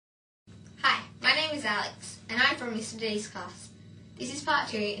name is Alex, and I'm from Mr. D's class. This is part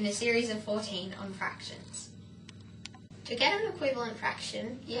 2 in a series of 14 on fractions. To get an equivalent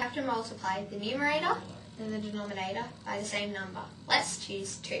fraction, you have to multiply the numerator and the denominator by the same number. Let's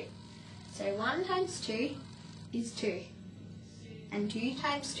choose 2. So 1 times 2 is 2, and 2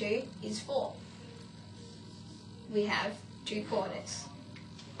 times 2 is 4. We have 2 quarters.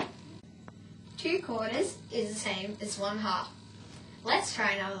 2 quarters is the same as 1 half. Let's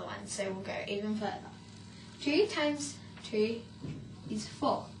try another one, so we'll go even further. 2 times 2 is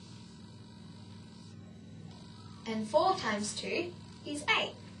 4. And 4 times 2 is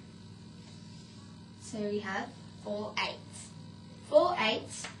 8. So we have 4 eighths. 4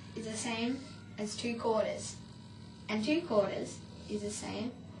 eighths is the same as 2 quarters. And 2 quarters is the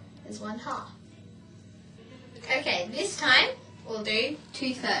same as 1 half. Okay, this time we'll do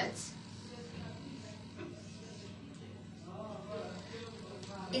 2/3.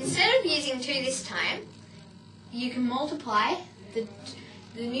 Instead of using 2 this time, you can multiply the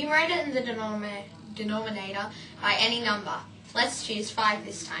numerator and the denominator by any number. Let's choose 5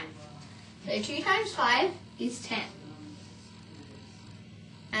 this time. So 2 times 5 is 10.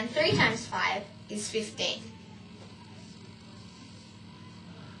 And 3 times 5 is 15.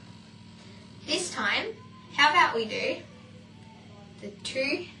 This time, how about we do the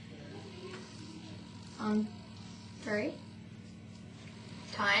 2 on 3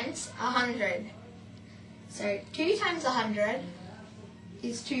 times 100. So 2 times 100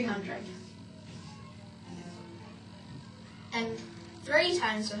 is 200. And 3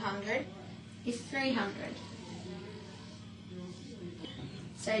 times 100 is 300.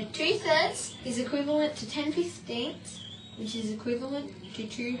 So 2/3 is equivalent to 10/15, which is equivalent to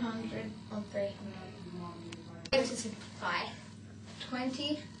 200 on 300. I'm going to simplify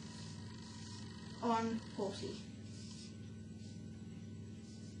 20 on 40.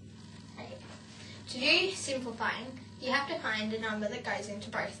 Okay. To do simplifying, you have to find a number that goes into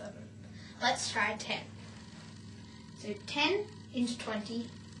both of them. Let's try 10. So 10 into 20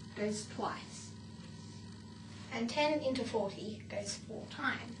 goes twice. And 10 into 40 goes 4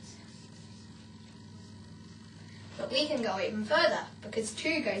 times. But we can go even further because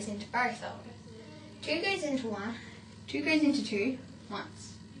 2 goes into both of them. 2 goes into 1, 2 goes into 2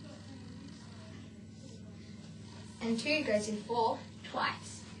 once. And 2 goes into 4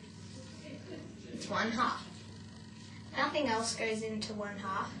 twice. It's 1 half. Nothing else goes into 1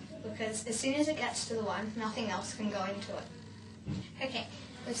 half because as soon as it gets to the 1, nothing else can go into it. Okay,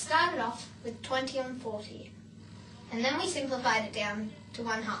 we've started off with 20 on 40. And then we simplified it down to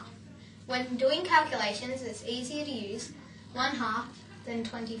 1 half. When doing calculations, it's easier to use 1 half than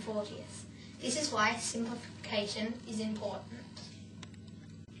 20/40. This is why simplification is important.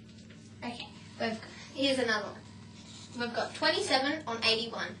 Okay, here's another one. We've got 27 on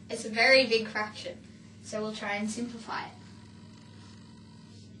 81. It's a very big fraction, so we'll try and simplify it.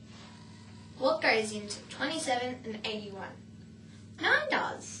 What goes into 27 and 81? 9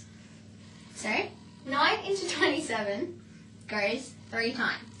 does. So 9 into 27 goes 3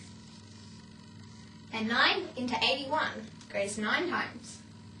 times. And 9 into 81 goes 9 times.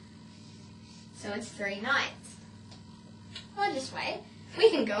 So it's 3 9ths. Or just wait, we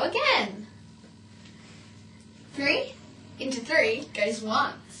can go again. 3 into 3 goes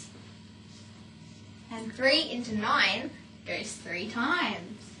once. And 3 into 9 goes 3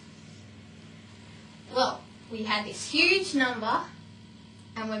 times. Well, we had this huge number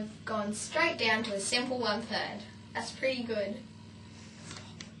and we've gone straight down to a simple 1/3. That's pretty good.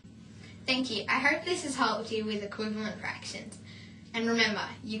 Thank you. I hope this has helped you with equivalent fractions. And remember,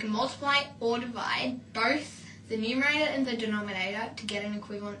 you can multiply or divide both the numerator and the denominator to get an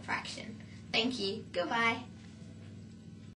equivalent fraction. Thank you. Goodbye.